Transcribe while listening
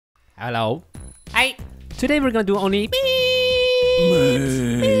Hello. Hey. Today we're gonna do only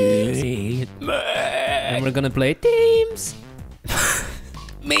and we're gonna play teams.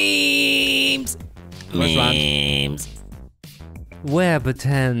 Memes. Memes. Web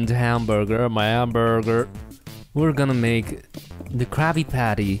attend hamburger, my hamburger. We're gonna make the Krabby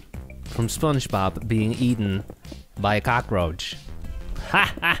Patty from SpongeBob being eaten by a cockroach.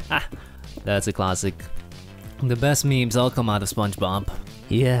 Ha ha ha. That's a classic. The best memes all come out of SpongeBob.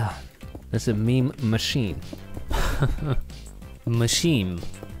 Yeah, that's a meme machine. Machine.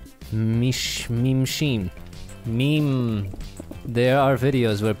 Meme. Meme. There are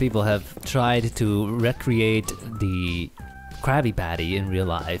videos where people have tried to recreate the Krabby Patty in real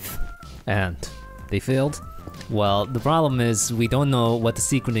life. And they failed? Well, the problem is we don't know what the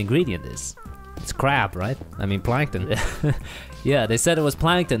secret ingredient is. It's crab, right? I mean plankton. Yeah, they said it was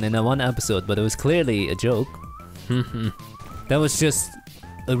plankton in one episode, but it was clearly a joke. That was just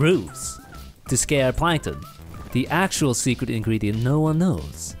a ruse to scare plankton. The actual secret ingredient no one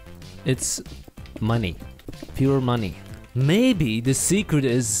knows. It's money. Pure money. Maybe the secret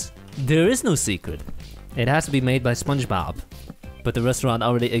is there is no secret. It has to be made by SpongeBob. But the restaurant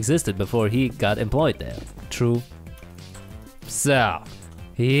already existed before he got employed there. True. So,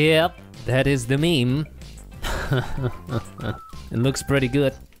 yep, that is the meme. It looks pretty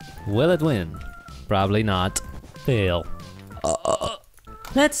good. Will it win? Probably not. Fail.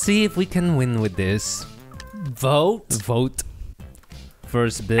 Let's see if we can win with this. Vote. Vote.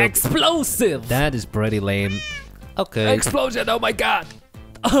 First build. Explosive! That is pretty lame. Okay. Explosion, oh my god!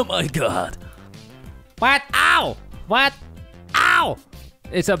 Oh my god! What? Ow! What? Ow!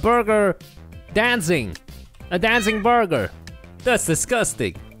 It's a burger dancing. A dancing burger. That's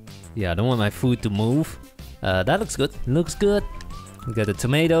disgusting. Yeah, I don't want my food to move. That looks good. Looks good. We got the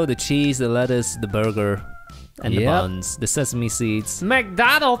tomato, the cheese, the lettuce, the burger, and the buns, the sesame seeds.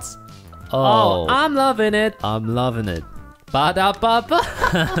 McDonald's! Oh, I'm loving it. I'm loving it. Ba-da-ba-ba.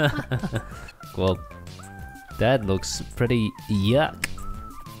 Well, that looks pretty yuck.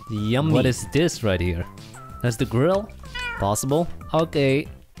 Yummy. What is this right here? That's the grill? Possible? Okay.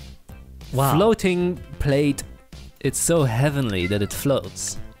 Wow. Floating plate. It's so heavenly that it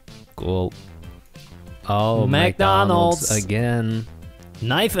floats. Cool. Oh, McDonald's again.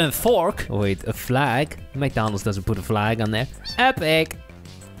 Knife and fork? Wait, a flag? McDonald's doesn't put a flag on there. Epic!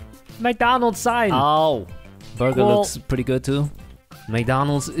 McDonald's sign! Oh. Burger Cool. looks pretty good too.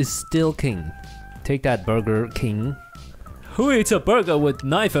 McDonald's is still king. Take that, Burger King. Who eats a burger with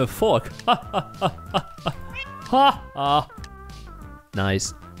knife and fork? Ha!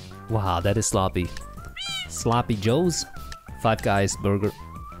 Nice. Wow, that is sloppy. Sloppy Joe's? Five Guys burger.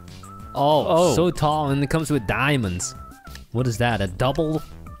 Oh. So tall, and it comes with diamonds. What is that, a double?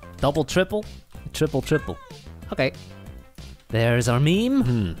 Double triple? Triple. Okay. There's our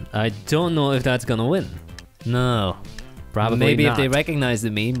meme. I don't know if that's gonna win. No. Probably Maybe not. if they recognize the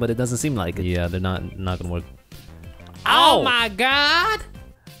meme, but it doesn't seem like it. Yeah, they're not gonna work. Ow! Oh my god!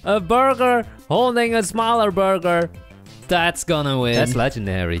 A burger holding a smaller burger. That's gonna win. That's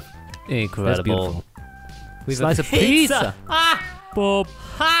legendary. Incredible. That's beautiful. We Slice of pizza. Ah! Boop.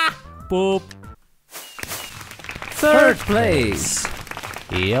 Ha! Boop. Third place.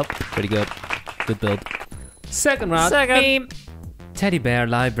 Yep. Pretty good. Good build. Second round. Second. Meme. Teddy bear,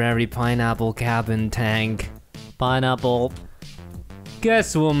 library, pineapple, cabin, tank. Pineapple.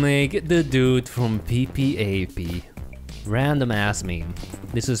 Guess we'll make the dude from PPAP. Random ass meme.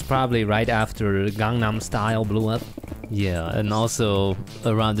 This is probably right after Gangnam Style blew up. Yeah, and also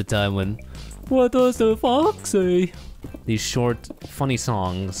around the time when what does the fox say? These short, funny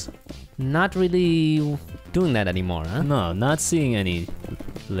songs. Not really doing that anymore, huh? No, not seeing any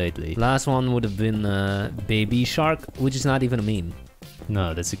lately. Last one would have been Baby Shark, which is not even a meme.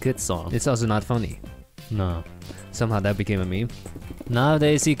 No, that's a kid song. It's also not funny. No. Somehow that became a meme.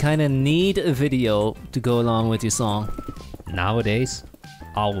 Nowadays you kinda need a video to go along with your song. Nowadays?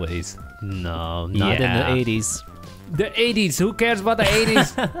 Always. No, not in the 80s. The 80s, who cares about the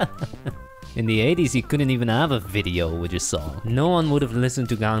 80s? In the 80s you couldn't even have a video with your song. No one would have listened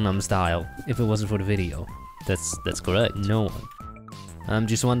to Gangnam Style if it wasn't for the video. That's correct. No one. I'm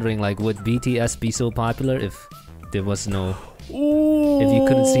just wondering, like, would BTS be so popular if there was no... Ooh, if you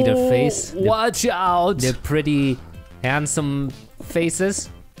couldn't see their face? Watch out! Their pretty, handsome faces?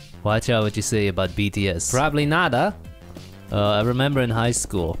 Watch out what you say about BTS. Probably not, huh? I remember in high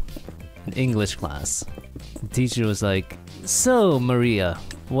school, in English class, the teacher was like, "So, Maria,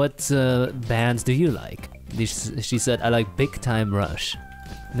 what bands do you like?" She said, "I like Big Time Rush."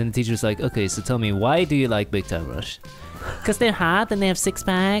 And then the teacher was like, "Okay, so tell me, why do you like Big Time Rush?" "'Cause they're hot and they have six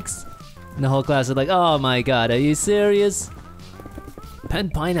packs." And the whole class was like, "Oh my god, are you serious?" Pen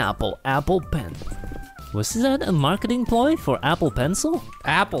pineapple, apple pen. Was that a marketing ploy for Apple Pencil?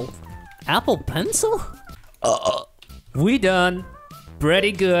 Apple. Apple Pencil? We done.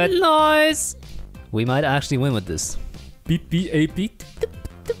 Pretty good. Nice! We might actually win with this. Beep beep a beep.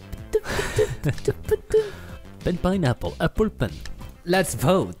 Pen pineapple, apple pen. Let's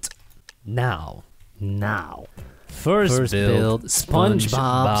vote. Now. First build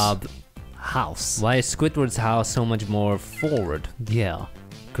SpongeBob's house. Why is Squidward's house so much more forward? Yeah,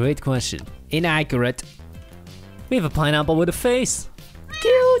 great question. Inaccurate. We have a pineapple with a face.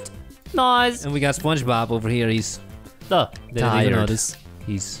 Cute. Nice. And we got SpongeBob over here. He's Didn't even tired. notice.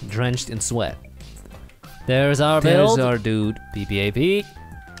 He's drenched in sweat. There's our There's build. our dude. PPAP.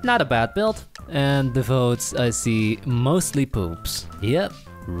 Not a bad build. And the votes I see mostly poops. Yep.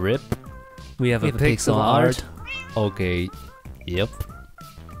 Rip. We have a pixel art. Okay. Yep.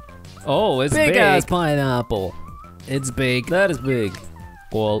 Oh, it's Big big. ass pineapple. It's big. That is big.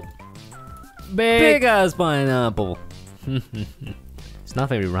 Well, Big ass pineapple. It's not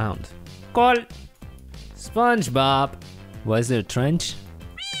very round. Cool. SpongeBob. Why is there a trench?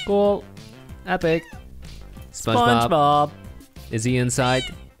 Cool. Epic. SpongeBob. Is he inside?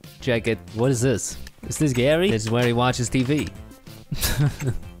 Check it. What is this? Is this Gary? This is where he watches TV.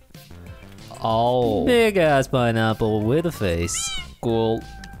 Oh. Big ass pineapple with a face. Cool.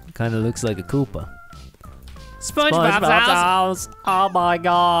 Kinda looks like a Koopa. SpongeBob's house. Oh my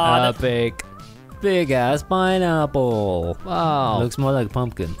god. Epic. Big ass pineapple. Wow. Looks more like a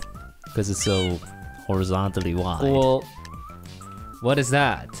pumpkin. Because it's so horizontally wide. Cool. What is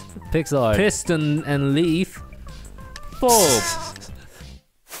that? Pixel art. Piston and leaf. Boom.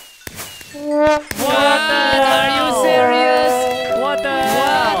 Are you serious? What the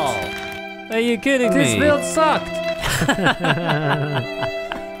hell? Are you kidding This me? build sucked.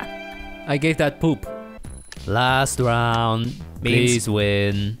 I gave that poop. Last round. Please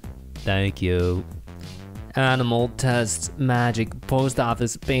win. Thank you. Animal test magic post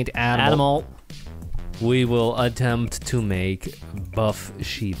office paint animal. Animal. We will attempt to make buff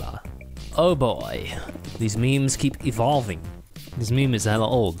Shiba. Oh boy. These memes keep evolving, This meme is hella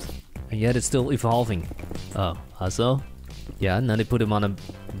old. and yet it's still evolving. Oh, also? Yeah, and then they put him on a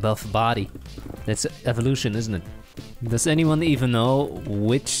buff body. That's evolution, isn't it? Does anyone even know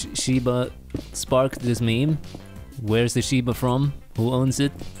which Shiba sparked this meme? Where's the Shiba from? Who owns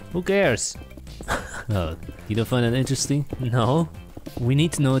it? Who cares? Oh, you don't find that interesting? No. We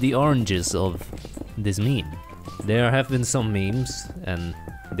need to know the oranges of this meme. There have been some memes, and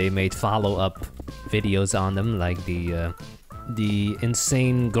they made follow-up videos on them, like the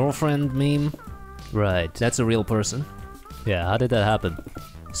insane girlfriend meme. Right. That's a real person. Yeah, how did that happen?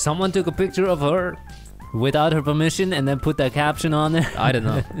 Someone took a picture of her. Without her permission and then put that caption on there? I don't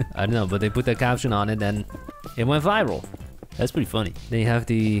know. I don't know, but they put that caption on it, and it went viral. That's pretty funny. They have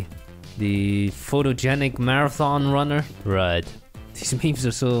the photogenic marathon runner. Right. These memes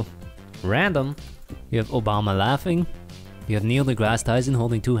are so random. You have Obama laughing. You have Neil deGrasse Tyson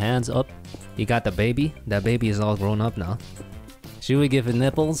holding two hands up. You got the baby. That baby is all grown up now. Should we give it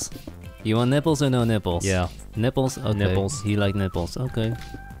nipples? You want nipples or no nipples? Yeah. Nipples? Okay. Nipples. You like nipples. Okay.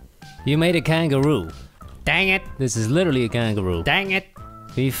 You made a kangaroo. Dang it! This is literally a kangaroo. Dang it!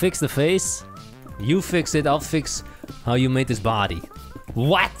 Can you fix the face? You fix it, I'll fix how you made this body.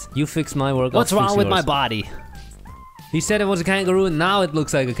 What? You fix my work, What's I'll fix wrong with my yours. body? He said it was a kangaroo, and now it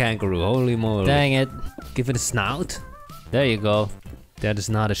looks like a kangaroo. Holy moly. Dang it. Give it a snout. There you go. That is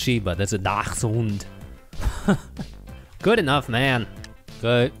not a Shiba, that's a Dachshund. Good enough, man.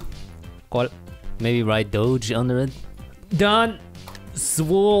 Good. Cool. Maybe write Doge under it. Done.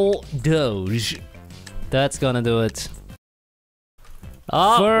 Swole Doge. That's gonna do it.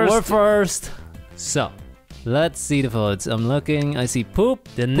 Oh, First. we're first. So, Let's see the votes. I'm looking. I see poop.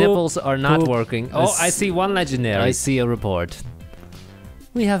 the nipples are not poop. working. Oh, I see one legendary. I see a report.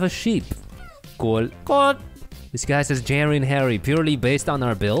 We have a sheep. Cool. Cool. This guy says Jerry and Harry, purely based on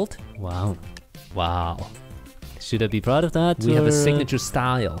our build. Wow. Wow. Should I be proud of that? We have or- a signature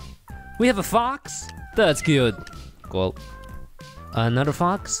style. We have a fox. That's cute. Cool. Another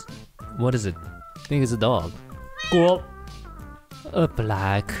fox? What is it? I think it's a dog. Cool. A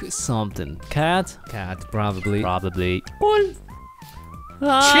black something. Cat? Cat, probably. Probably. Cool.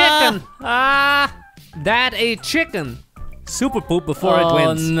 Chicken! Ah! That a chicken! Super poop before it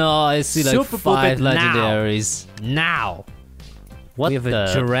wins. Oh no, I see like Super poop 5 it now. legendaries. Now! What We have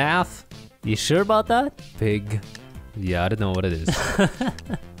the? a giraffe. You sure about that? Pig. Yeah, I don't know what it is.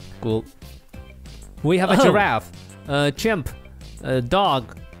 Cool. We have a Oh. giraffe. A chimp. A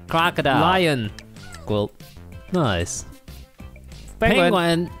dog. Crocodile. Lion. Cool. Nice. Penguin.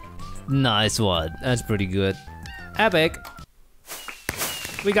 Penguin. Nice one. That's pretty good. Epic.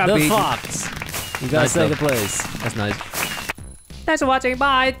 We got the beat. fox. You got Nice second though. place. That's nice. Thanks for watching.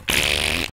 Bye.